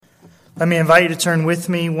Let me invite you to turn with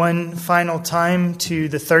me one final time to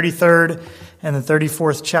the 33rd and the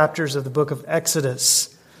 34th chapters of the book of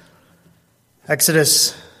Exodus.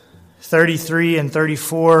 Exodus 33 and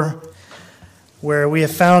 34, where we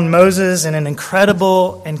have found Moses in an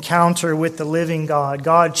incredible encounter with the living God,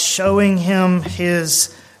 God showing him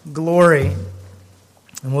his glory.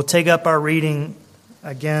 And we'll take up our reading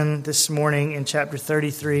again this morning in chapter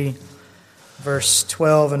 33, verse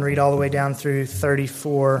 12, and read all the way down through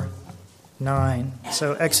 34:9.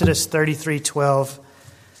 So Exodus 33:12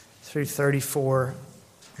 through 34,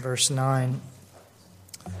 verse 9.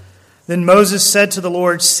 Then Moses said to the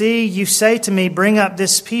Lord, "See, you say to me, 'Bring up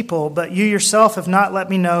this people,' but you yourself have not let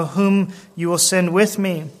me know whom you will send with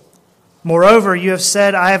me. Moreover, you have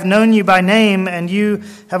said, 'I have known you by name, and you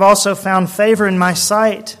have also found favor in my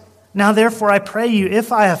sight.' Now therefore I pray you,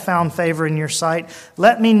 if I have found favor in your sight,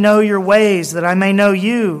 let me know your ways, that I may know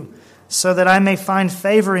you, so that I may find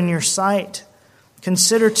favor in your sight.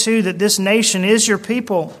 Consider too that this nation is your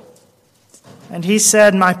people." And he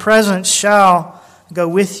said, "My presence shall go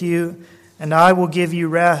with you, and I will give you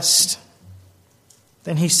rest."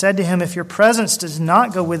 Then he said to him, "If your presence does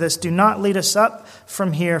not go with us, do not lead us up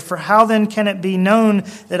from here. For how then can it be known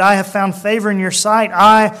that I have found favor in your sight,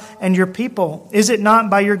 I and your people? Is it not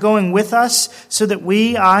by your going with us, so that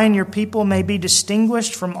we, I and your people, may be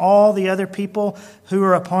distinguished from all the other people who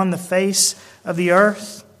are upon the face of the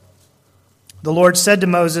earth?" The Lord said to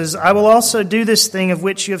Moses, "I will also do this thing of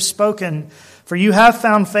which you have spoken, for you have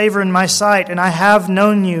found favor in my sight, and I have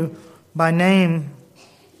known you by name."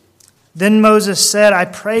 Then Moses said, "I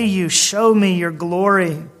pray you, show me your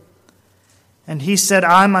glory." And he said,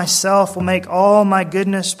 "I myself will make all my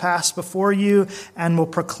goodness pass before you, and will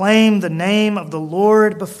proclaim the name of the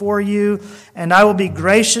Lord before you. And I will be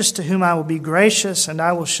gracious to whom I will be gracious, and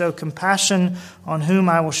I will show compassion on whom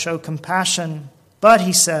I will show compassion. But,"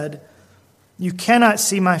 he said, "you cannot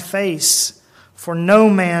see my face, for no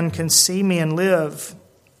man can see me and live."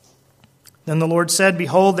 Then the Lord said,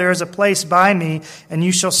 "Behold, there is a place by me, and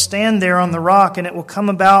you shall stand there on the rock, and it will come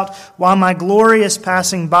about while my glory is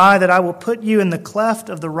passing by, that I will put you in the cleft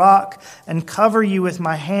of the rock and cover you with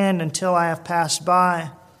my hand until I have passed by.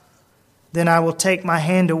 Then I will take my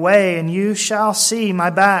hand away, and you shall see my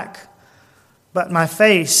back, but my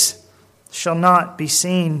face shall not be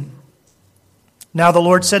seen." Now the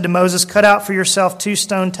Lord said to Moses, "Cut out for yourself 2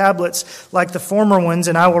 stone tablets like the former ones,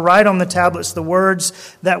 and I will write on the tablets the words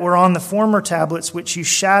that were on the former tablets which you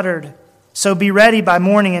shattered. So be ready by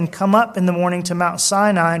morning and come up in the morning to Mount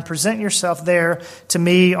Sinai and present yourself there to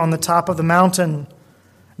me on the top of the mountain.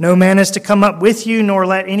 No man is to come up with you, nor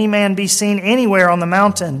let any man be seen anywhere on the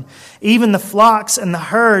mountain. Even the flocks and the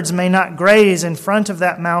herds may not graze in front of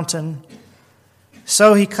that mountain."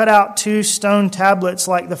 So he cut out 2 stone tablets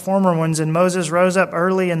like the former ones, and Moses rose up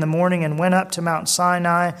early in the morning and went up to Mount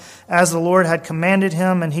Sinai as the Lord had commanded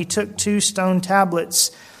him, and he took 2 stone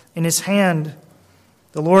tablets in his hand.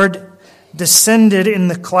 The Lord descended in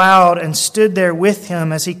the cloud and stood there with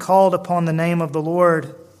him as he called upon the name of the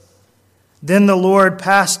Lord. Then the Lord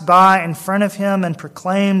passed by in front of him and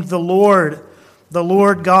proclaimed, the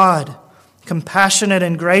Lord God, compassionate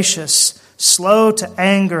and gracious, slow to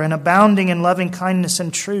anger and abounding in loving kindness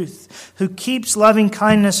and truth, who keeps loving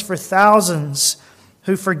kindness for thousands,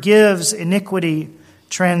 who forgives iniquity,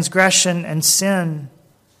 transgression, and sin.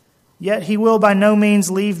 Yet he will by no means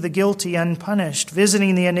leave the guilty unpunished,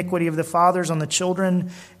 visiting the iniquity of the fathers on the children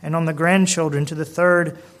and on the grandchildren to the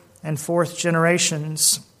 3rd and 4th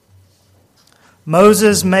generations.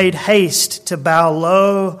 Moses made haste to bow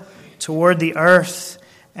low toward the earth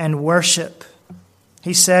and worship.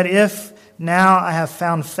 He said, "If now I have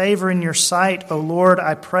found favor in your sight, O Lord,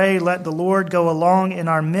 I pray, let the Lord go along in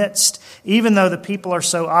our midst, even though the people are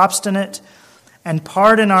so obstinate, and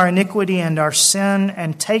pardon our iniquity and our sin,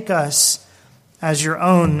 and take us as your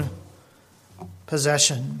own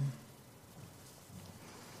possession."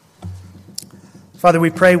 Father, we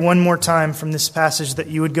pray one more time from this passage that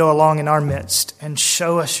you would go along in our midst and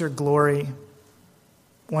show us your glory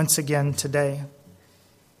once again today.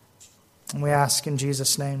 And we ask in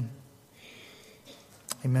Jesus' name.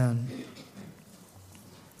 Amen.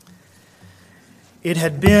 It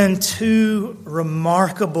had been 2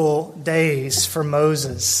 remarkable days for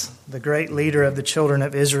Moses, the great leader of the children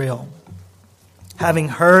of Israel. Having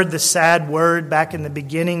heard the sad word back in the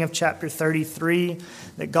beginning of chapter 33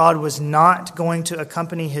 that God was not going to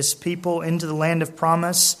accompany his people into the land of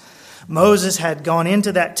promise, Moses had gone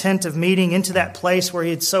into that tent of meeting, into that place where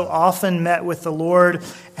he had so often met with the Lord,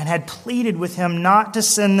 and had pleaded with him not to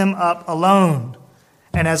send them up alone.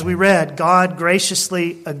 And as we read, God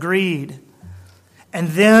graciously agreed. And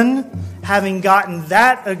then, having gotten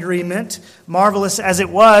that agreement, marvelous as it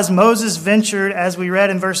was, Moses ventured, as we read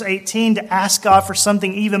in verse 18, to ask God for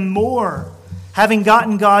something even more. Having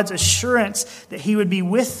gotten God's assurance that he would be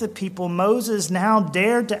with the people, Moses now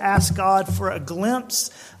dared to ask God for a glimpse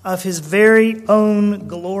of his very own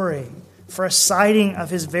glory, for a sighting of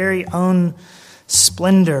his very own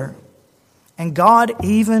splendor. And God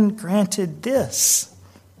even granted this,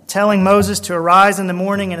 telling Moses to arise in the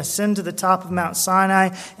morning and ascend to the top of Mount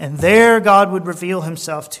Sinai, and there God would reveal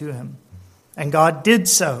himself to him. And God did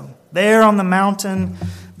so, there on the mountain.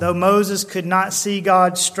 Though Moses could not see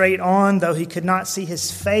God straight on, though he could not see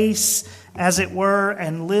his face, as it were,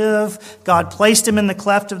 and live, God placed him in the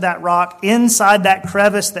cleft of that rock, inside that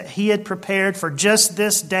crevice that he had prepared for just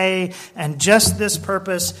this day and just this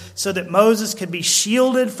purpose, so that Moses could be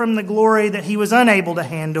shielded from the glory that he was unable to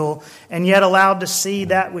handle, and yet allowed to see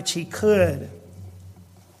that which he could.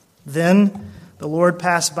 Then the Lord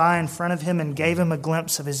passed by in front of him and gave him a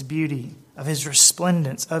glimpse of his beauty, of his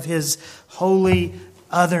resplendence, of his holy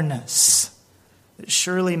otherness that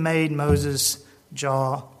surely made Moses'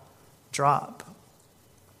 jaw drop.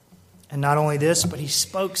 And not only this, but he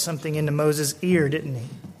spoke something into Moses' ear, didn't he?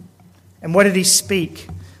 And what did he speak?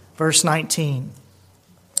 Verse 19.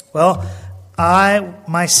 Well, I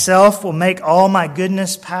myself will make all my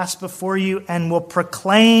goodness pass before you and will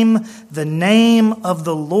proclaim the name of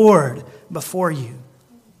the Lord before you.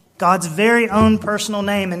 God's very own personal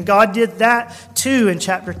name. And God did that too in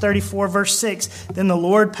chapter 34, verse 6. Then the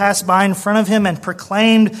Lord passed by in front of him and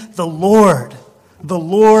proclaimed the Lord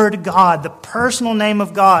God, the personal name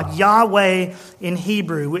of God, Yahweh in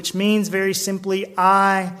Hebrew, which means very simply,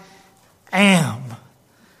 I am,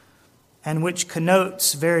 and which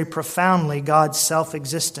connotes very profoundly God's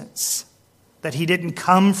self-existence. That he didn't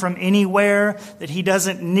come from anywhere, that he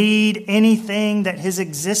doesn't need anything, that his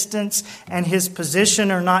existence and his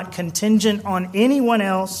position are not contingent on anyone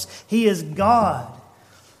else. He is God.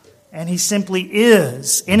 And he simply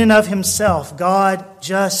is. In and of himself, God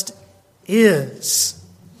just is.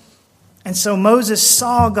 And so Moses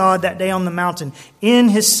saw God that day on the mountain in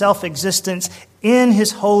his self-existence, in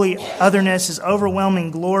his holy otherness, his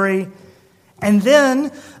overwhelming glory. And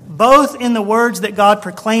then, both in the words that God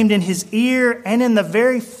proclaimed in his ear and in the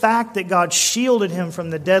very fact that God shielded him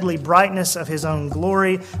from the deadly brightness of his own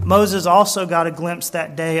glory, Moses also got a glimpse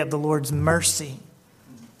that day of the Lord's mercy.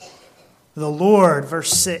 The Lord,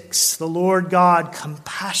 verse 6, the Lord God,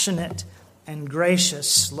 compassionate and gracious,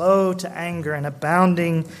 slow to anger and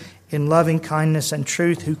abounding in loving kindness and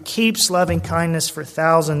truth, who keeps loving kindness for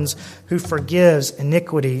thousands, who forgives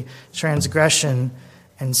iniquity, transgression,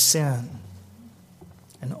 and sin.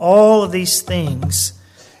 And all of these things,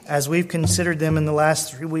 as we've considered them in the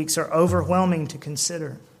last 3 weeks, are overwhelming to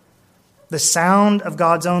consider. The sound of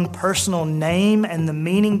God's own personal name and the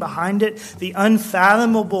meaning behind it, the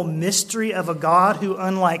unfathomable mystery of a God who,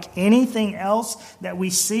 unlike anything else that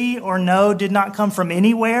we see or know, did not come from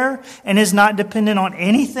anywhere and is not dependent on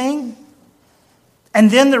anything. And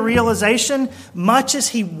then the realization, much as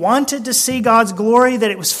he wanted to see God's glory, that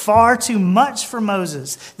it was far too much for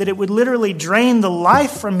Moses, that it would literally drain the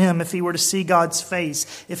life from him if he were to see God's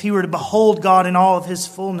face, if he were to behold God in all of his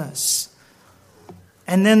fullness.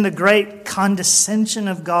 And then the great condescension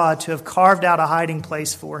of God to have carved out a hiding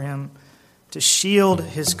place for him, to shield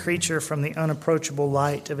his creature from the unapproachable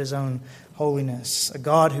light of his own holiness. A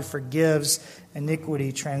God who forgives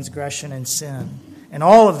iniquity, transgression, and sin. And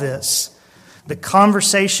all of this, the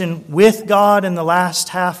conversation with God in the last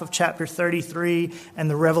half of chapter 33 and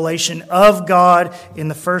the revelation of God in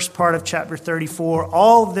the first part of chapter 34,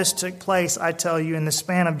 all of this took place, I tell you, in the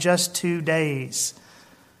span of just 2 days.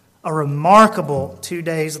 A remarkable 2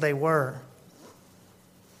 days they were.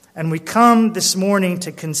 And we come this morning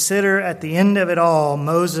to consider at the end of it all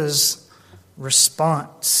Moses'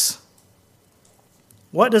 response.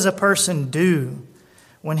 What does a person do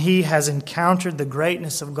when he has encountered the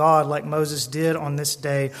greatness of God like Moses did on this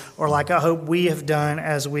day, or like I hope we have done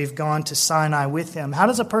as we've gone to Sinai with him? How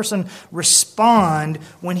does a person respond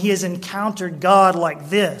when he has encountered God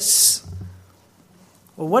like this?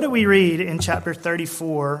 Well, what do we read in chapter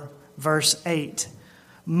 34, verse 8?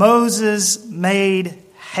 Moses made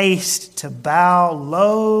haste to bow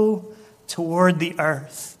low toward the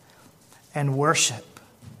earth and worship.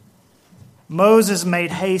 Moses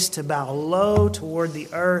made haste to bow low toward the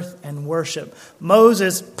earth and worship.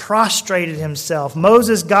 Moses prostrated himself.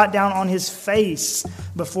 Moses got down on his face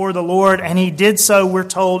before the Lord, and he did so, we're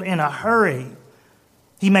told, in a hurry.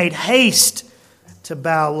 He made haste to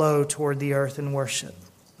bow low toward the earth and worship.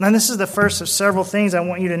 Now, this is the first of several things I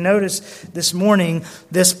want you to notice this morning,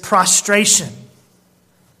 this prostration.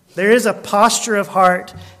 There is a posture of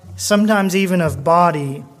heart, sometimes even of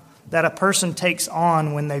body, that a person takes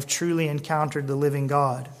on when they've truly encountered the living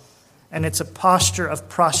God. And it's a posture of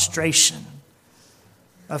prostration,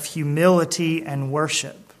 of humility and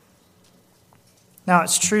worship. Now,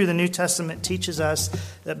 it's true, the New Testament teaches us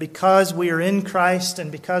that because we are in Christ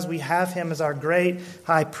and because we have Him as our great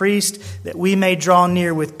high priest, that we may draw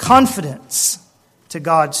near with confidence to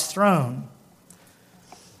God's throne.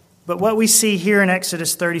 But what we see here in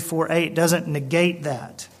Exodus 34:8 doesn't negate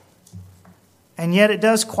that. And yet it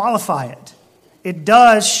does qualify it. It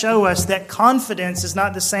does show us that confidence is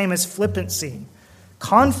not the same as flippancy.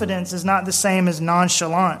 Confidence is not the same as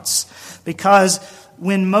nonchalance. Because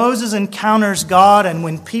when Moses encounters God and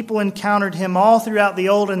when people encountered Him all throughout the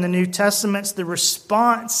Old and the New Testaments, the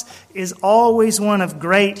response is always one of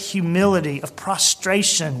great humility, of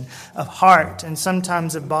prostration of heart and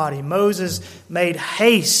sometimes of body. Moses made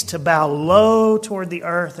haste to bow low toward the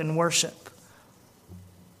earth and worship.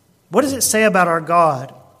 What does it say about our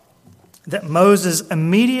God that Moses'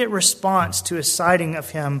 immediate response to a sighting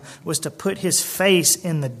of Him was to put his face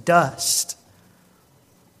in the dust?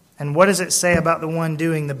 And what does it say about the one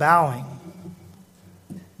doing the bowing?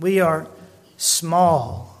 We are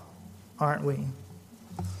small, aren't we?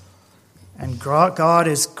 And God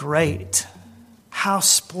is great. How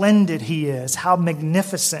splendid He is, how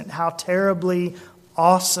magnificent, how terribly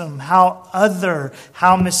awesome, how other,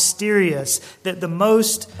 how mysterious, that the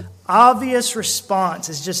most obvious response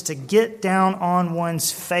is just to get down on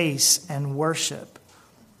one's face and worship.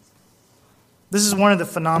 This is one of the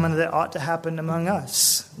phenomena that ought to happen among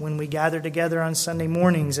us when we gather together on Sunday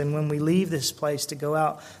mornings and when we leave this place to go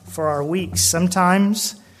out for our weeks.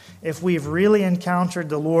 Sometimes, if we've really encountered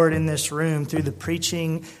the Lord in this room through the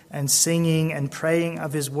preaching and singing and praying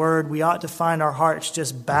of His Word, we ought to find our hearts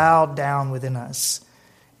just bowed down within us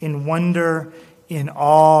in wonder, in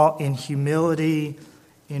awe, in humility,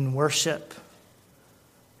 in worship.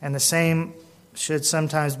 And the same should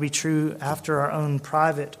sometimes be true after our own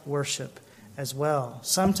private worship as well.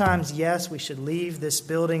 Sometimes, yes, we should leave this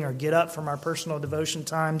building or get up from our personal devotion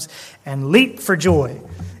times and leap for joy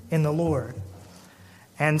in the Lord.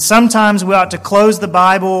 And sometimes we ought to close the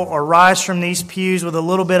Bible or rise from these pews with a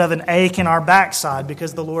little bit of an ache in our backside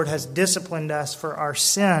because the Lord has disciplined us for our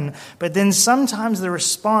sin. But then sometimes the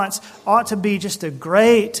response ought to be just a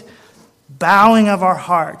great bowing of our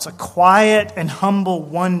hearts, a quiet and humble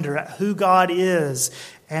wonder at who God is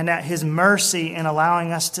and at His mercy in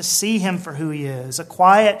allowing us to see Him for who He is. A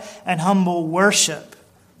quiet and humble worship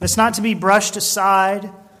that's not to be brushed aside,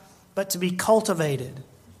 but to be cultivated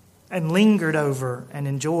and lingered over and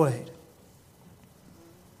enjoyed.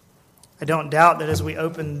 I don't doubt that as we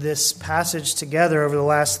opened this passage together over the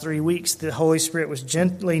last 3 weeks, the Holy Spirit was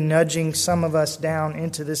gently nudging some of us down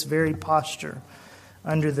into this very posture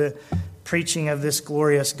under the preaching of this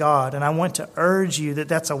glorious God. And I want to urge you that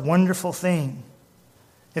that's a wonderful thing.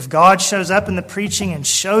 If God shows up in the preaching and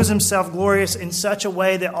shows Himself glorious in such a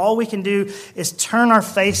way that all we can do is turn our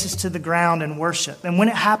faces to the ground and worship. And when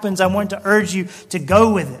it happens, I want to urge you to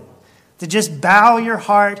go with it. To just bow your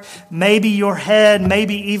heart, maybe your head,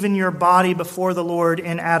 maybe even your body before the Lord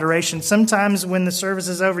in adoration. Sometimes when the service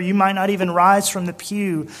is over, you might not even rise from the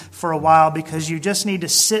pew for a while because you just need to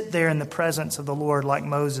sit there in the presence of the Lord like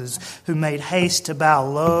Moses, who made haste to bow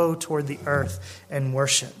low toward the earth and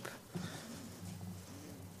worship.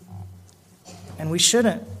 And we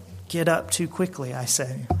shouldn't get up too quickly, I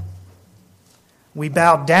say. We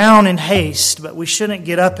bow down in haste, but we shouldn't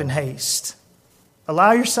get up in haste.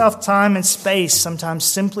 Allow yourself time and space sometimes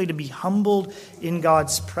simply to be humbled in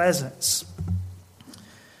God's presence.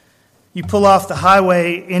 You pull off the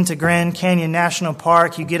highway into Grand Canyon National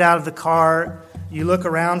Park, you get out of the car, you look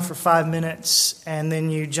around for 5 minutes, and then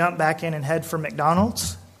you jump back in and head for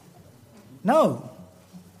McDonald's? No.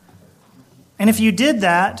 And if you did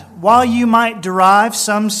that, while you might derive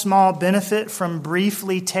some small benefit from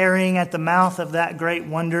briefly tarrying at the mouth of that great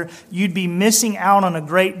wonder, you'd be missing out on a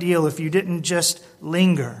great deal if you didn't just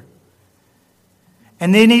linger.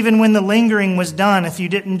 And then even when the lingering was done, if you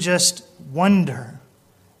didn't just wonder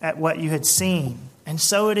at what you had seen. And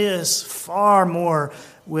so it is far more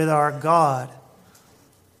with our God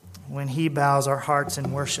when He bows our hearts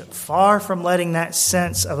in worship. Far from letting that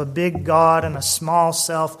sense of a big God and a small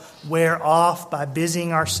self wear off by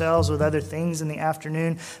busying ourselves with other things in the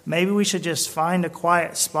afternoon, maybe we should just find a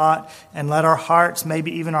quiet spot and let our hearts,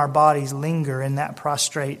 maybe even our bodies, linger in that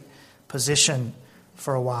prostrate position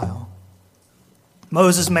for a while.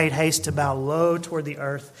 Moses made haste to bow low toward the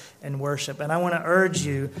earth and worship. And I want to urge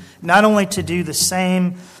you not only to do the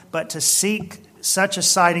same, but to seek such a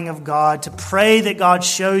sighting of God, to pray that God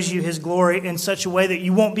shows you his glory in such a way that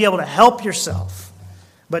you won't be able to help yourself,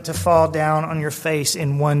 but to fall down on your face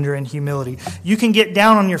in wonder and humility. You can get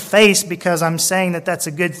down on your face because I'm saying that that's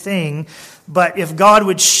a good thing, but if God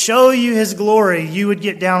would show you his glory, you would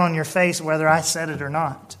get down on your face whether I said it or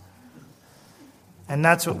not. And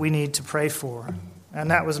that's what we need to pray for.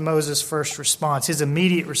 And that was Moses' first response, his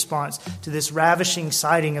immediate response to this ravishing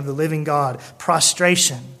sighting of the living God,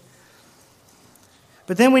 prostration.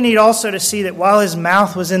 But then we need also to see that while his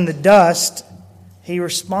mouth was in the dust, he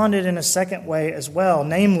responded in a second way as well,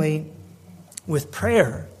 namely with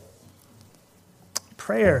prayer.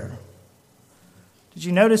 Prayer. Did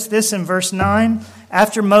you notice this in verse 9?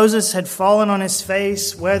 After Moses had fallen on his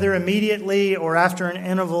face, whether immediately or after an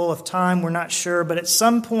interval of time, we're not sure, but at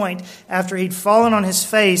some point after he'd fallen on his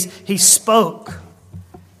face, he spoke.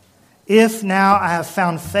 If now I have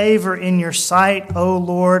found favor in your sight, O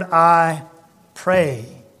Lord, I pray.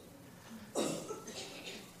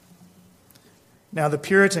 Now, the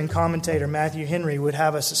Puritan commentator Matthew Henry would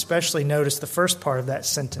have us especially notice the first part of that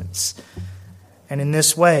sentence. And in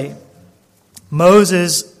this way,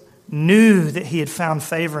 Moses knew that he had found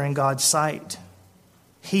favor in God's sight.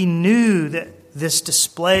 He knew that this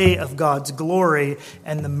display of God's glory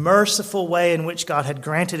and the merciful way in which God had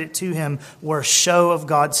granted it to him were a show of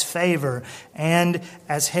God's favor. And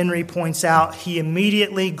as Henry points out, he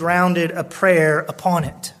immediately grounded a prayer upon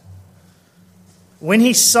it. When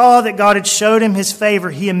he saw that God had showed him his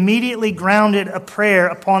favor, he immediately grounded a prayer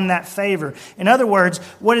upon that favor. In other words,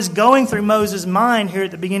 what is going through Moses' mind here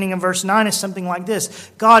at the beginning of verse 9 is something like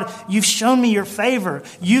this. God, you've shown me your favor.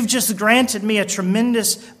 You've just granted me a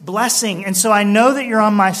tremendous blessing. And so I know that you're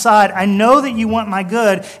on my side. I know that you want my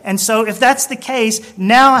good. And so if that's the case,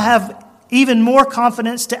 now I have even more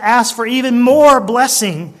confidence to ask for even more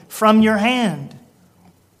blessing from your hand.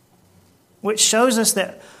 Which shows us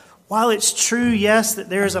that while it's true, yes, that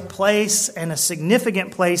there is a place and a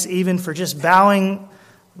significant place even for just bowing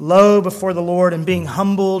low before the Lord and being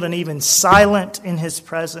humbled and even silent in his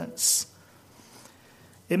presence,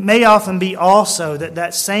 it may often be also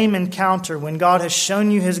that same encounter when God has shown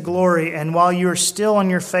you his glory and while you are still on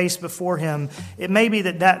your face before him, it may be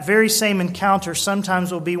that very same encounter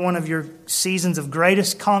sometimes will be one of your seasons of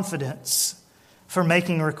greatest confidence for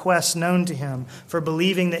making requests known to him, for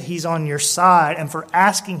believing that he's on your side, and for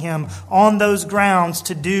asking him on those grounds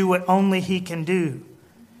to do what only he can do.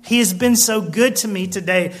 He has been so good to me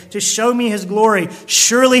today to show me his glory.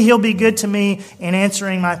 Surely he'll be good to me in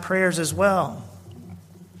answering my prayers as well.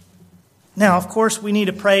 Now, of course, we need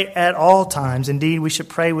to pray at all times. Indeed, we should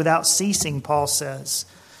pray without ceasing, Paul says.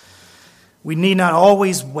 We need not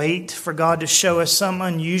always wait for God to show us some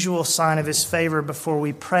unusual sign of his favor before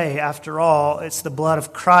we pray. After all, it's the blood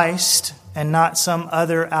of Christ and not some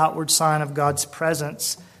other outward sign of God's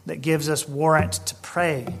presence that gives us warrant to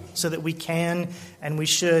pray, so that we can and we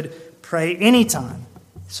should pray anytime,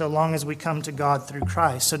 so long as we come to God through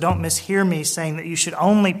Christ. So don't mishear me saying that you should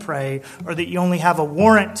only pray or that you only have a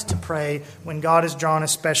warrant to pray when God is drawn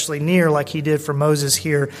especially near, like he did for Moses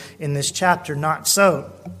here in this chapter. Not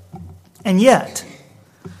so. And yet,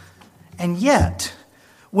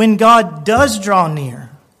 when God does draw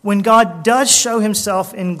near, when God does show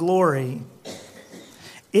himself in glory,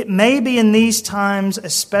 it may be in these times,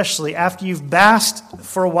 especially after you've basked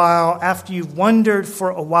for a while, after you've wondered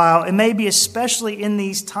for a while, it may be especially in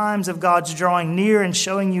these times of God's drawing near and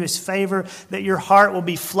showing you his favor that your heart will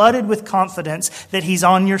be flooded with confidence that he's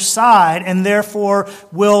on your side and therefore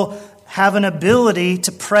will have an ability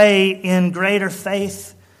to pray in greater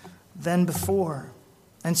faith than before.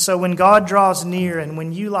 And so when God draws near and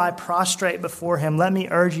when you lie prostrate before him, let me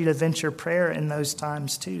urge you to venture prayer in those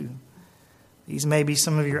times too. These may be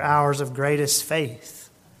some of your hours of greatest faith.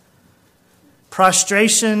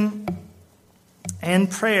 Prostration and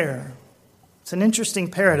prayer. It's an interesting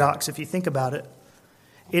paradox if you think about it.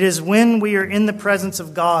 It is when we are in the presence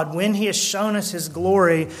of God, when he has shown us his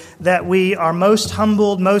glory, that we are most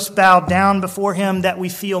humbled, most bowed down before him, that we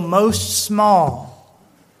feel most small.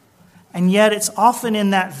 And yet it's often in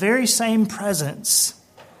that very same presence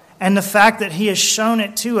and the fact that he has shown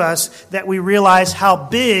it to us that we realize how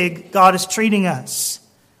big God is treating us.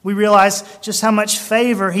 We realize just how much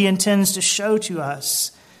favor he intends to show to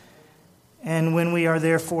us. And when we are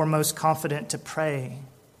therefore most confident to pray.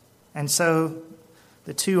 And so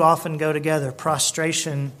the two often go together,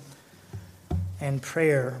 prostration and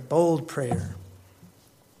prayer, bold prayer.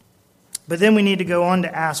 But then we need to go on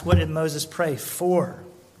to ask, what did Moses pray for?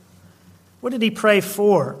 What did he pray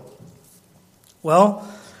for?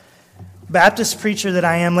 Well, Baptist preacher that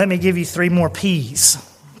I am, let me give you three more P's.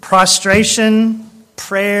 Prostration,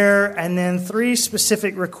 prayer, and then 3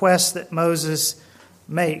 specific requests that Moses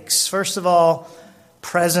makes. First of all,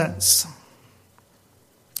 presence.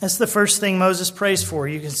 That's the first thing Moses prays for.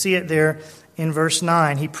 You can see it there in verse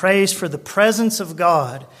 9. He prays for the presence of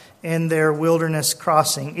God in their wilderness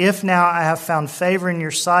crossing. If now I have found favor in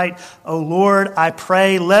your sight, O Lord, I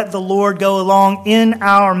pray, let the Lord go along in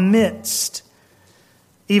our midst,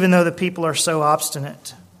 even though the people are so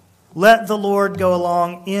obstinate. Let the Lord go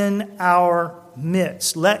along in our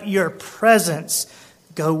midst. Let your presence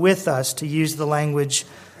go with us, to use the language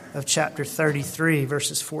of chapter 33,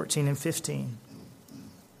 verses 14 and 15.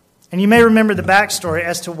 And you may remember the backstory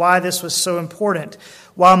as to why this was so important.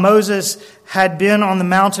 While Moses had been on the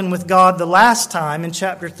mountain with God the last time, in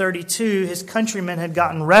chapter 32, his countrymen had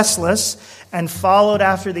gotten restless and followed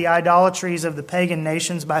after the idolatries of the pagan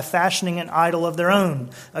nations by fashioning an idol of their own,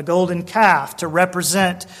 a golden calf, to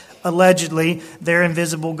represent, allegedly, their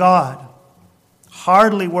invisible God.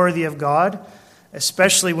 Hardly worthy of God,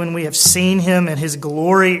 especially when we have seen him in his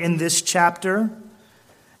glory in this chapter.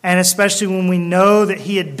 And especially when we know that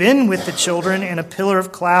he had been with the children in a pillar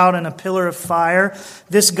of cloud and a pillar of fire.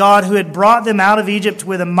 This God who had brought them out of Egypt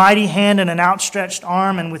with a mighty hand and an outstretched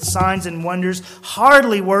arm and with signs and wonders.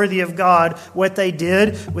 Hardly worthy of God what they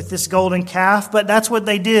did with this golden calf, but that's what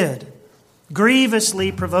they did.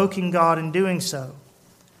 Grievously provoking God in doing so.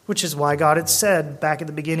 Which is why God had said back at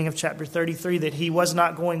the beginning of chapter 33 that he was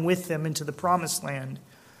not going with them into the promised land.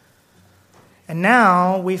 And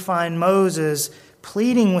now we find Moses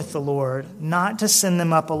pleading with the Lord not to send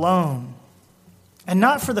them up alone. And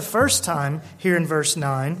not for the first time here in verse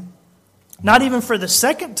 9, not even for the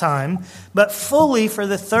second time, but fully for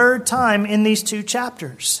the third time in these 2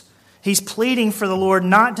 chapters. He's pleading for the Lord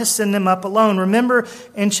not to send them up alone. Remember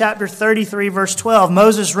in chapter 33, verse 12,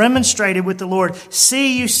 Moses remonstrated with the Lord,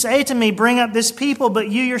 "See, you say to me, bring up this people, but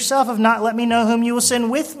you yourself have not let me know whom you will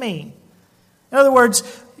send with me." In other words,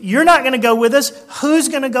 you're not going to go with us. Who's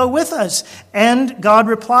going to go with us? And God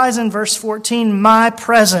replies in verse 14, "My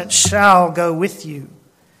presence shall go with you,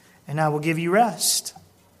 and I will give you rest."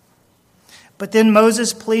 But then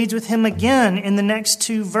Moses pleads with him again in the next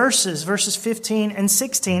 2 verses, verses 15 and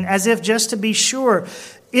 16, as if just to be sure,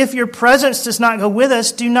 "If your presence does not go with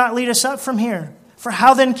us, do not lead us up from here. For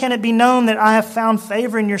how then can it be known that I have found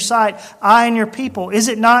favor in your sight, I and your people? Is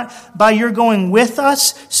it not by your going with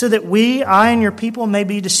us, so that we, I and your people, may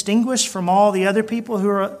be distinguished from all the other people who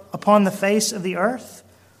are upon the face of the earth?"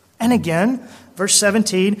 And again, verse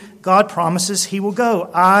 17, God promises he will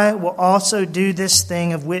go. "I will also do this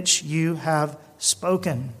thing of which you have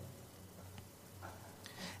spoken."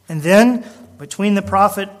 And then, between the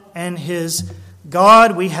prophet and his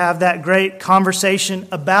God, we have that great conversation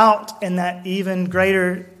about and that even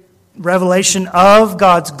greater revelation of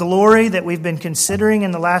God's glory that we've been considering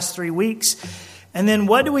in the last 3 weeks. And then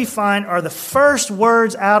what do we find are the first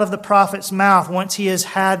words out of the prophet's mouth once he has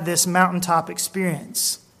had this mountaintop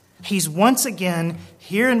experience? He's once again,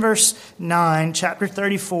 here in verse 9, chapter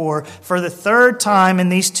 34, for the third time in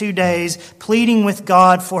these 2 days, pleading with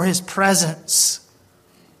God for his presence.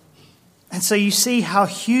 And so you see how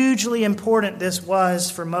hugely important this was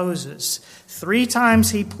for Moses. 3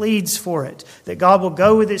 times he pleads for it, that God will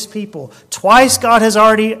go with his people. Twice God has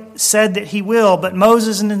already said that he will, but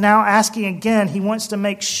Moses is now asking again. He wants to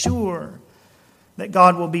make sure that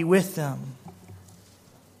God will be with them.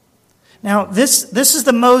 Now, this is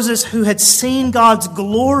the Moses who had seen God's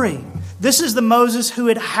glory. This is the Moses who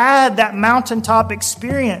had had that mountaintop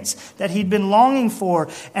experience that he'd been longing for.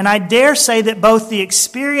 And I dare say that both the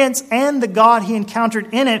experience and the God he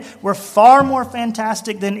encountered in it were far more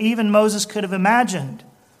fantastic than even Moses could have imagined.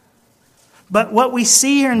 But what we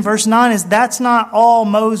see here in verse 9 is that's not all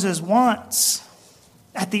Moses wants.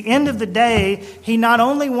 At the end of the day, he not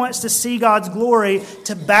only wants to see God's glory,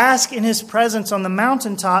 to bask in his presence on the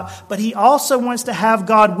mountaintop, but he also wants to have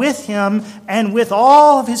God with him and with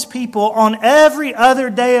all of his people on every other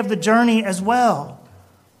day of the journey as well.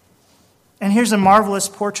 And here's a marvelous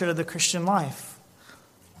portrait of the Christian life.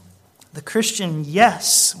 The Christian,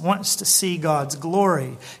 yes, wants to see God's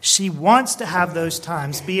glory. She wants to have those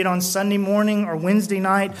times, be it on Sunday morning or Wednesday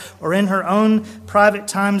night or in her own private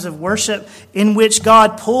times of worship, in which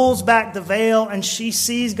God pulls back the veil and she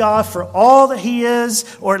sees God for all that he is,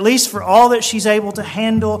 or at least for all that she's able to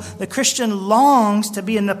handle. The Christian longs to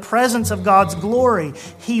be in the presence of God's glory.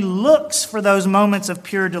 He looks for those moments of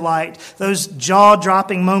pure delight, those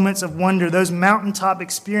jaw-dropping moments of wonder, those mountaintop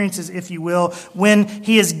experiences, if you will, when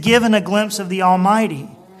he is given a glimpse of the Almighty.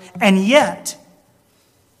 And yet,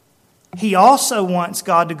 he also wants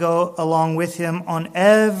God to go along with him on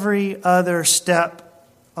every other step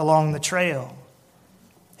along the trail.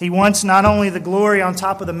 He wants not only the glory on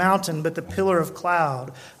top of the mountain, but the pillar of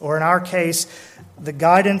cloud, or in our case, the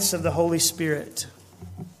guidance of the Holy Spirit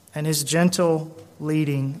and His gentle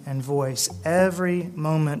leading and voice every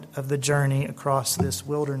moment of the journey across this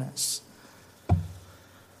wilderness.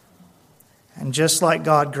 And just like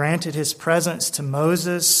God granted His presence to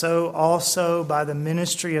Moses, so also by the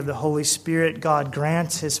ministry of the Holy Spirit, God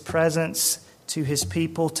grants His presence to His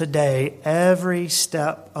people today, every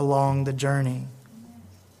step along the journey.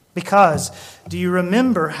 Because, do you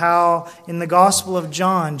remember how in the Gospel of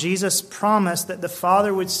John, Jesus promised that the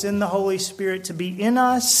Father would send the Holy Spirit to be in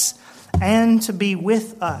us and to be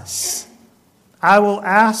with us? I will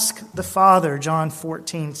ask the Father, John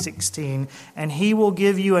 14:16, and He will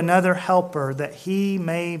give you another helper, that He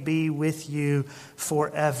may be with you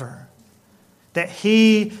forever. That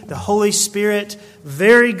He, the Holy Spirit,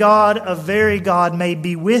 very God of very God, may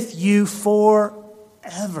be with you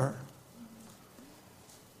forever.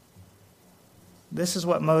 This is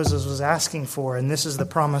what Moses was asking for, and this is the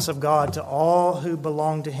promise of God to all who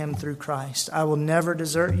belong to Him through Christ. I will never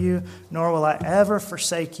desert you, nor will I ever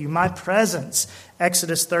forsake you. My presence,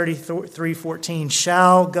 Exodus 33:14,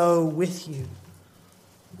 shall go with you.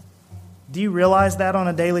 Do you realize that on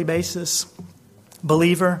a daily basis,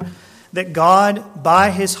 believer? That God,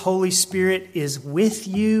 by His Holy Spirit, is with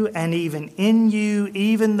you and even in you,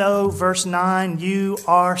 even though, verse 9, you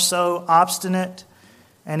are so obstinate,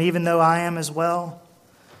 and even though I am as well.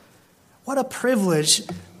 What a privilege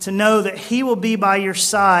to know that He will be by your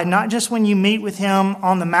side, not just when you meet with Him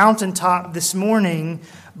on the mountaintop this morning,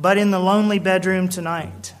 but in the lonely bedroom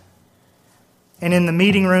tonight, and in the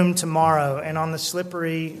meeting room tomorrow, and on the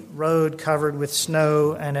slippery road covered with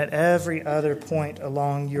snow, and at every other point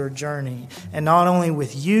along your journey. And not only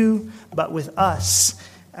with you, but with us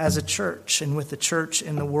as a church, and with the church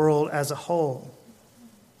in the world as a whole.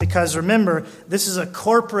 Because remember, this is a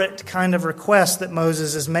corporate kind of request that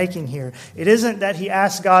Moses is making here. It isn't that he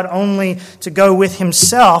asked God only to go with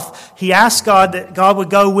himself. He asked God that God would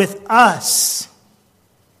go with us.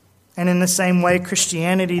 And in the same way,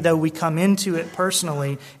 Christianity, though we come into it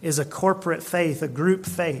personally, is a corporate faith, a group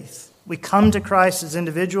faith. We come to Christ as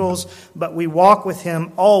individuals, but we walk with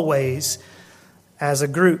Him always as a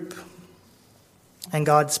group. And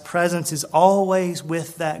God's presence is always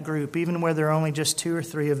with that group, even where there are only just 2 or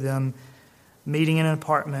 3 of them meeting in an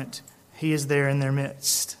apartment. He is there in their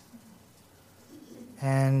midst.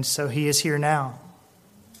 And so He is here now.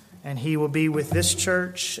 And He will be with this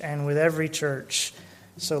church and with every church,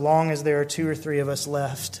 so long as there are 2 or 3 of us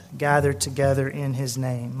left, gathered together in His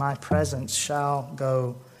name. My presence shall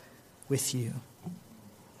go with you.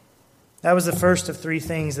 That was the first of 3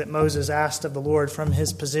 things that Moses asked of the Lord from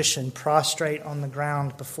his position, prostrate on the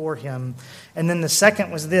ground before Him. And then the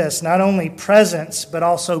second was this, not only presence, but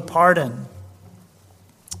also pardon.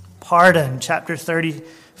 Pardon, chapter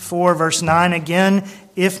 34, verse 9 again.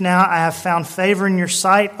 If now I have found favor in your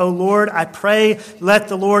sight, O Lord, I pray, let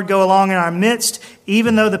the Lord go along in our midst,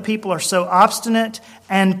 even though the people are so obstinate,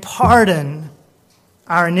 and pardon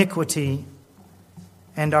our iniquity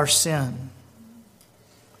and our sin.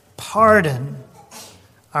 Pardon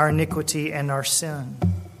our iniquity and our sin.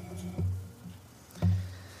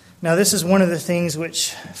 Now, this is one of the things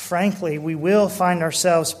which, frankly, we will find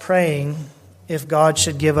ourselves praying if God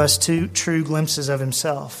should give us 2 true glimpses of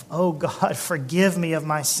Himself. Oh, God, forgive me of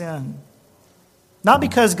my sin. Not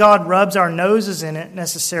because God rubs our noses in it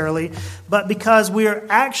necessarily, but because we are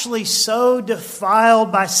actually so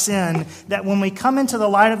defiled by sin that when we come into the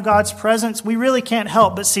light of God's presence, we really can't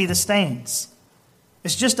help but see the stains.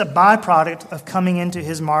 It's just a byproduct of coming into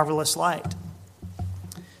His marvelous light.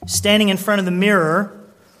 Standing in front of the mirror,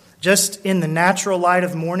 just in the natural light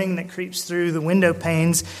of morning that creeps through the window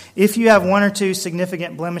panes, if you have 1 or 2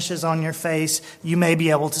 significant blemishes on your face, you may be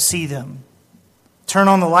able to see them. Turn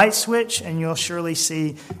on the light switch and you'll surely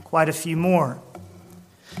see quite a few more.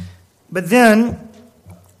 But then,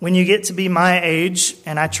 when you get to be my age,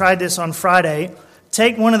 and I tried this on Friday,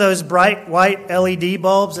 take one of those bright white LED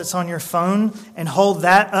bulbs that's on your phone and hold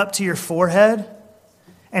that up to your forehead.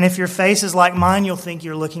 And if your face is like mine, you'll think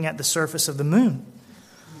you're looking at the surface of the moon.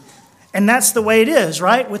 And that's the way it is,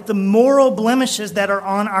 right? With the moral blemishes that are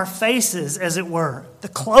on our faces, as it were. The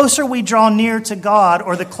closer we draw near to God,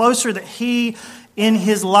 or the closer that He, in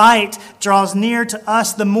His light, draws near to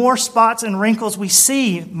us, the more spots and wrinkles we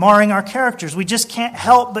see marring our characters. We just can't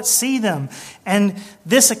help but see them. And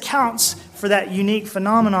this accounts for that unique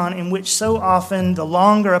phenomenon in which so often the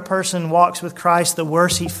longer a person walks with Christ, the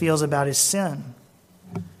worse he feels about his sin.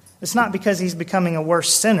 It's not because he's becoming a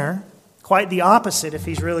worse sinner. quite the opposite if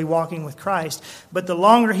he's really walking with Christ. But the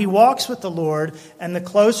longer he walks with the Lord and the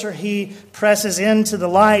closer he presses into the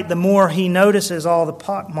light, the more he notices all the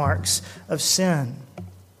pockmarks of sin.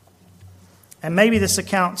 And maybe this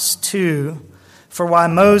accounts too for why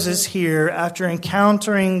Moses here, after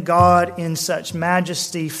encountering God in such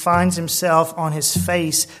majesty, finds himself on his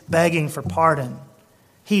face begging for pardon.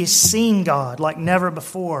 He has seen God like never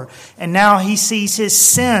before. And now he sees his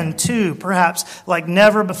sin too, perhaps like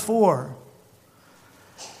never before.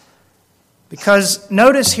 Because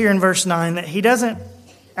notice here in verse 9 that he doesn't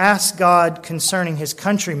ask God concerning his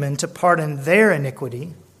countrymen to pardon their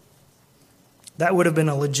iniquity. That would have been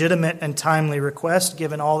a legitimate and timely request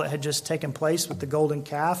given all that had just taken place with the golden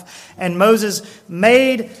calf. And Moses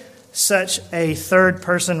made such a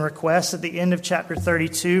third-person request at the end of chapter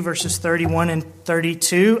 32, verses 31 and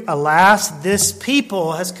 32. Alas, this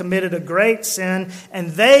people has committed a great sin,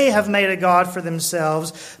 and they have made a god for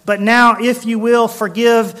themselves. But now, if you will,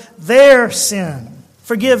 forgive their sin.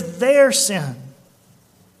 Forgive their sin.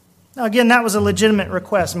 Now, again, that was a legitimate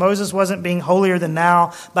request. Moses wasn't being holier than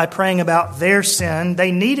thou by praying about their sin.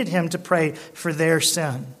 They needed him to pray for their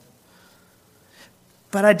sin.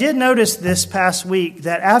 But I did notice this past week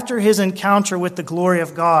that after his encounter with the glory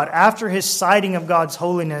of God, after his sighting of God's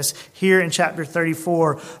holiness here in chapter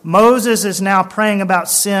 34, Moses is now praying about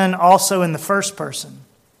sin also in the first person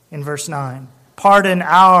in verse 9. Pardon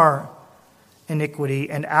our iniquity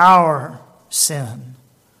and our sin.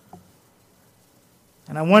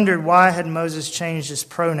 And I wondered, why had Moses changed his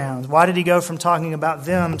pronouns? Why did he go from talking about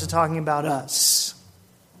them to talking about us?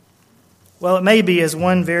 Well, it may be, as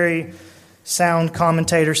one very sound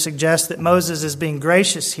commentator suggests, that Moses is being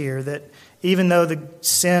gracious here, that even though the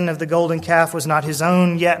sin of the golden calf was not his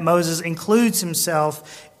own, yet Moses includes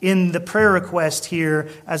himself in the prayer request here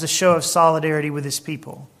as a show of solidarity with his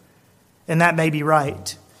people. And that may be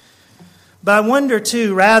right. But I wonder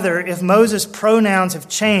too, rather, if Moses' pronouns have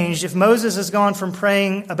changed, if Moses has gone from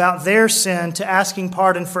praying about their sin to asking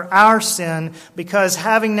pardon for our sin, because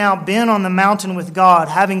having now been on the mountain with God,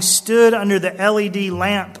 having stood under the LED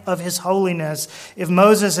lamp of his holiness, if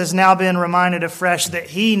Moses has now been reminded afresh that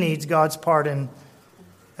he needs God's pardon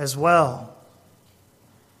as well.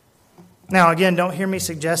 Now, again, don't hear me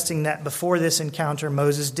suggesting that before this encounter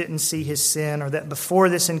Moses didn't see his sin, or that before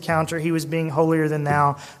this encounter he was being holier than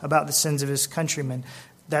thou about the sins of his countrymen.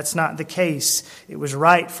 That's not the case. It was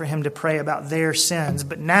right for him to pray about their sins.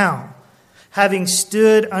 But now, having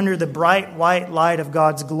stood under the bright white light of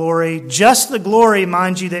God's glory, just the glory,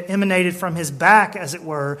 mind you, that emanated from his back, as it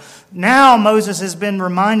were, now Moses has been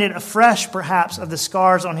reminded afresh, perhaps, of the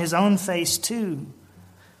scars on his own face too.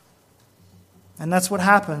 And that's what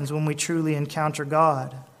happens when we truly encounter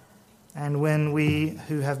God. And when we,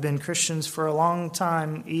 who have been Christians for a long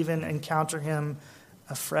time, even encounter him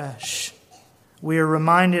afresh. We are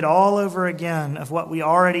reminded all over again of what we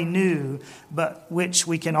already knew, but which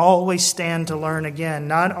we can always stand to learn again.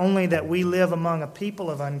 Not only that we live among a people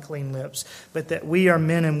of unclean lips, but that we are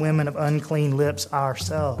men and women of unclean lips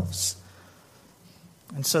ourselves.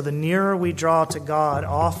 And so the nearer we draw to God,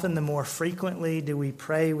 often the more frequently do we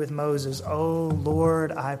pray with Moses, "Oh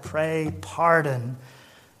Lord, I pray, pardon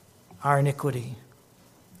our iniquity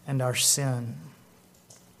and our sin."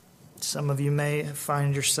 Some of you may have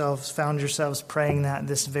found yourselves praying that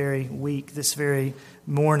this very week, this very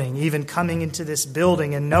morning, even coming into this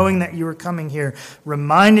building and knowing that you were coming here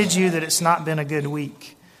reminded you that it's not been a good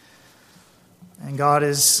week. And God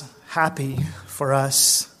is happy for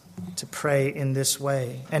us to pray in this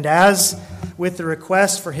way. And as with the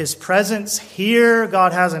request for his presence, here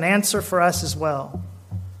God has an answer for us as well.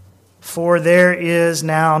 For there is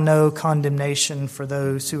now no condemnation for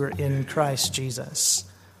those who are in Christ Jesus.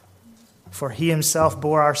 For he himself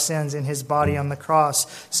bore our sins in his body on the cross,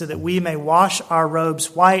 so that we may wash our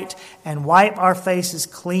robes white and wipe our faces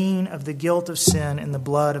clean of the guilt of sin in the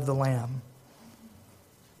blood of the Lamb.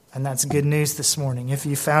 And that's good news this morning. If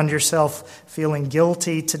you found yourself feeling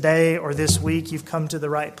guilty today or this week, you've come to the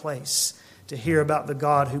right place to hear about the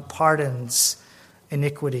God who pardons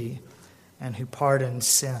iniquity and who pardons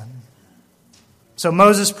sin. So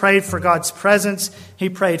Moses prayed for God's presence. He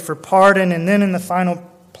prayed for pardon. And then in the final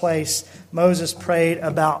place, Moses prayed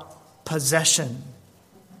about possession.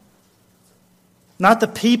 Not the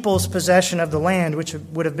people's possession of the land, which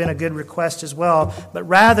would have been a good request as well, but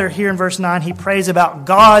rather here in verse 9, he prays about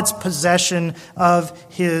God's possession of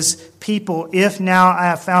his people. If now I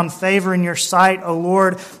have found favor in your sight, O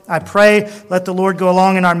Lord, I pray, let the Lord go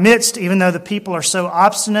along in our midst, even though the people are so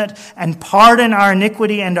obstinate, and pardon our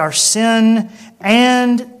iniquity and our sin,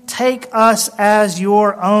 and take us as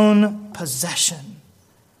your own possession.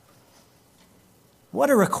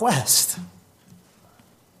 What a request.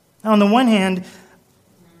 Now, on the one hand,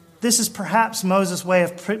 this is perhaps Moses' way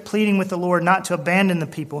of pleading with the Lord not to abandon the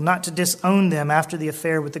people, not to disown them after the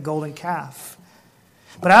affair with the golden calf.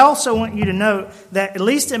 But I also want you to note that, at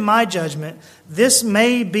least in my judgment, this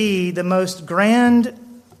may be the most grand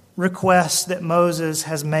request that Moses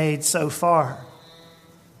has made so far.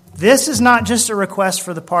 This is not just a request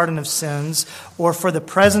for the pardon of sins or for the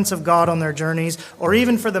presence of God on their journeys or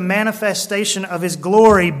even for the manifestation of His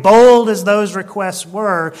glory, bold as those requests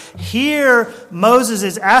were. Here, Moses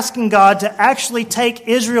is asking God to actually take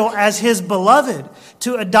Israel as His beloved,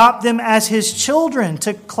 to adopt them as His children,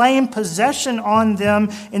 to claim possession on them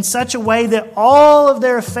in such a way that all of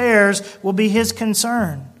their affairs will be His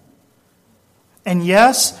concern. And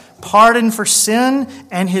yes, pardon for sin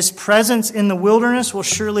and His presence in the wilderness will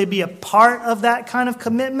surely be a part of that kind of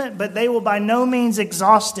commitment, but they will by no means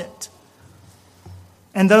exhaust it.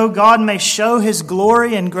 And though God may show His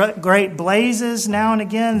glory in great blazes now and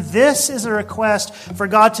again, this is a request for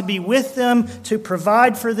God to be with them, to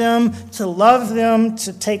provide for them, to love them,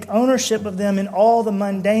 to take ownership of them in all the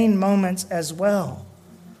mundane moments as well.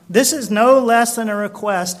 This is no less than a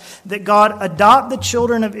request that God adopt the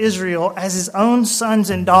children of Israel as His own sons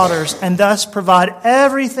and daughters and thus provide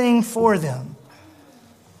everything for them.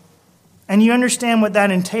 And you understand what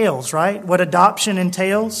that entails, right? What adoption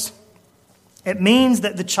entails? It means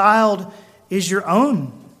that the child is your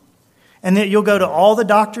own and that you'll go to all the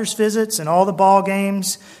doctor's visits and all the ball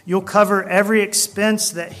games. You'll cover every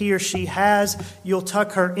expense that he or she has. You'll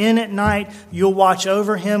tuck her in at night. You'll watch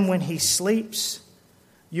over him when he sleeps.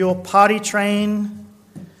 You'll potty train,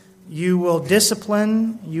 you will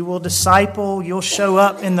discipline, you will disciple, you'll show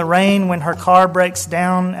up in the rain when her car breaks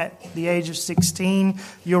down at the age of 16.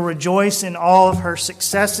 You'll rejoice in all of her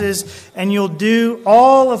successes, and you'll do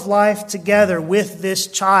all of life together with this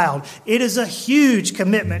child. It is a huge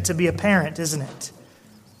commitment to be a parent, isn't it?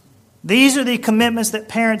 These are the commitments that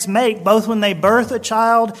parents make, both when they birth a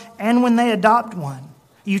child and when they adopt one.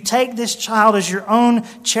 You take this child as your own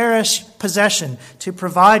cherished possession to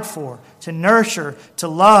provide for, to nurture, to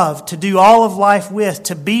love, to do all of life with,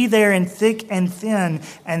 to be there in thick and thin.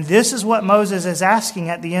 And this is what Moses is asking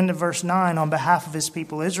at the end of verse 9 on behalf of his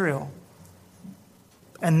people Israel.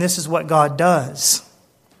 And this is what God does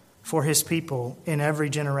for His people in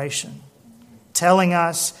every generation. Telling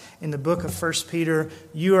us in the book of 1 Peter,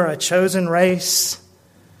 you are a chosen race,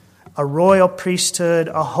 a royal priesthood,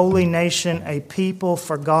 a holy nation, a people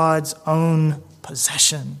for God's own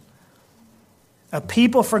possession. A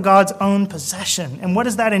people for God's own possession. And what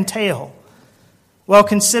does that entail? Well,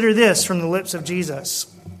 consider this from the lips of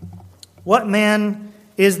Jesus. What man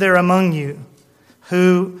is there among you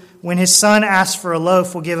who, when his son asks for a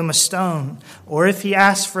loaf, will give him a stone? Or if he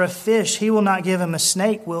asks for a fish, he will not give him a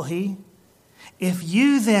snake, will he? If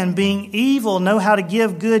you then, being evil, know how to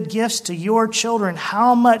give good gifts to your children,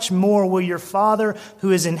 how much more will your Father who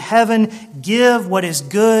is in heaven give what is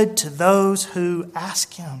good to those who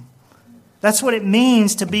ask Him? That's what it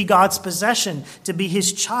means to be God's possession, to be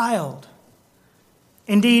His child.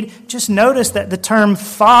 Indeed, just notice that the term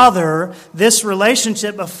Father, this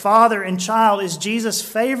relationship of father and child, is Jesus'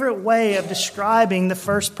 favorite way of describing the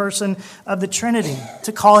first person of the Trinity,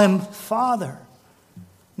 to call Him Father.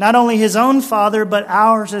 Not only His own Father, but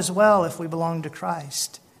ours as well if we belong to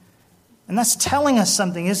Christ. And that's telling us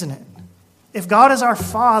something, isn't it? If God is our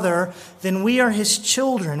Father, then we are His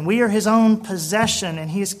children. We are His own possession, and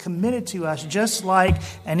He is committed to us just like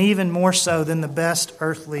and even more so than the best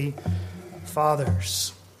earthly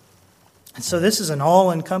fathers. And so this is an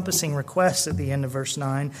all-encompassing request at the end of verse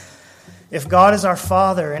 9. If God is our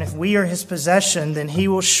Father and if we are His possession, then He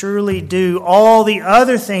will surely do all the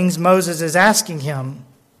other things Moses is asking Him,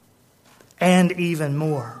 and even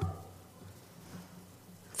more.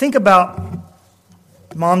 Think about,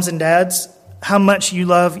 moms and dads, how much you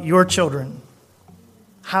love your children,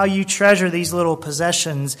 how you treasure these little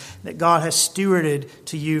possessions that God has stewarded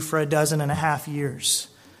to you for 12.5 years,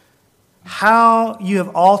 how you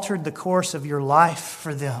have altered the course of your life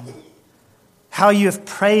for them, how you have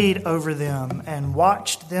prayed over them and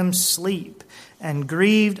watched them sleep and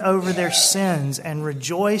grieved over their sins and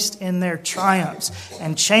rejoiced in their triumphs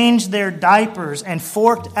and changed their diapers and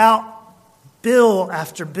forked out bill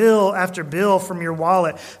after bill after bill from your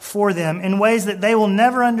wallet for them in ways that they will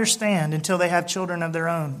never understand until they have children of their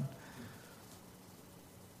own.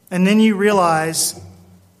 And then you realize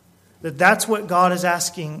that that's what God is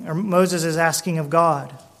asking, or Moses is asking of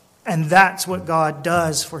God. And that's what God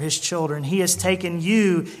does for His children. He has taken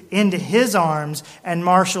you into His arms and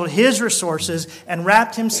marshaled His resources and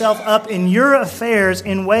wrapped Himself up in your affairs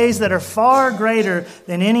in ways that are far greater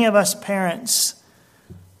than any of us parents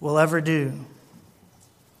will ever do.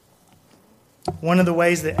 One of the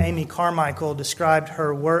ways that Amy Carmichael described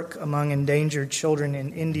her work among endangered children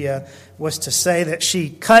in India was to say that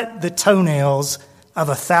she cut the toenails of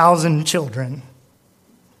 1,000 children.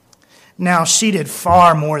 Now, she did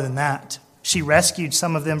far more than that. She rescued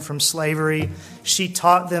some of them from slavery. She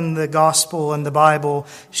taught them the gospel and the Bible.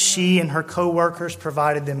 She and her co-workers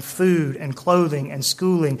provided them food and clothing and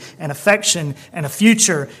schooling and affection and a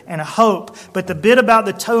future and a hope. But the bit about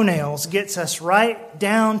the toenails gets us right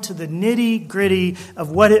down to the nitty-gritty of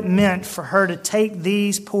what it meant for her to take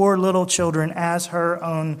these poor little children as her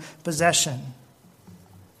own possession.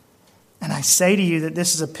 And I say to you that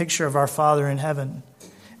this is a picture of our Father in heaven,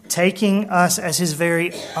 taking us as his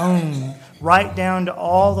very own, right down to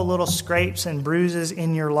all the little scrapes and bruises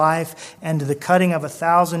in your life and to the cutting of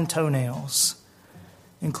 1,000 toenails,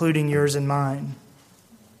 including yours and mine.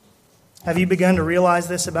 Have you begun to realize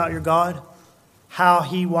this about your God? How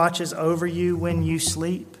he watches over you when you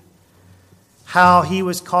sleep? How he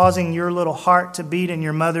was causing your little heart to beat in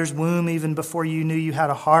your mother's womb even before you knew you had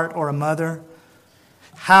a heart or a mother?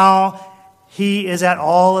 How he is at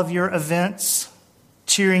all of your events,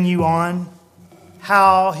 cheering you on,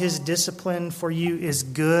 how his discipline for you is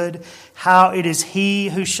good, how it is he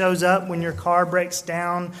who shows up when your car breaks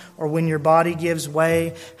down or when your body gives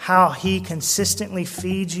way, how he consistently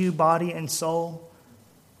feeds you body and soul.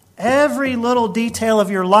 Every little detail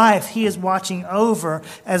of your life he is watching over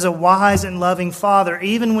as a wise and loving Father,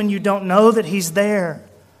 even when you don't know that he's there.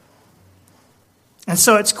 And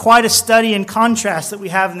so it's quite a study in contrast that we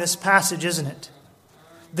have in this passage, isn't it?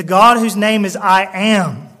 The God whose name is I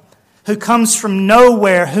Am, who comes from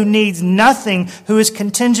nowhere, who needs nothing, who is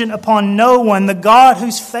contingent upon no one, the God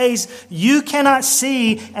whose face you cannot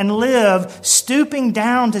see and live, stooping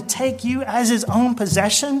down to take you as his own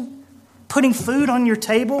possession, putting food on your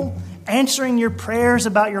table, answering your prayers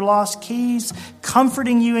about your lost keys,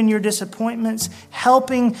 comforting you in your disappointments,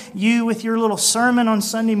 helping you with your little sermon on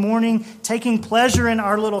Sunday morning, taking pleasure in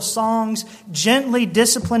our little songs, gently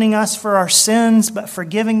disciplining us for our sins, but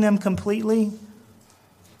forgiving them completely,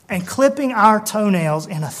 and clipping our toenails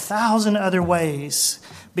in 1,000 other ways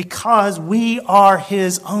because we are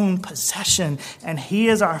his own possession and he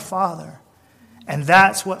is our Father. And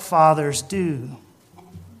that's what fathers do.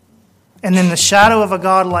 And in the shadow of a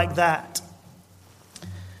God like that,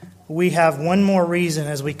 we have one more reason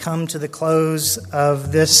as we come to the close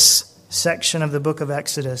of this section of the book of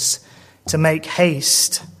Exodus to make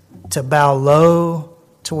haste to bow low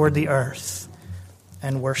toward the earth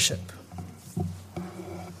and worship.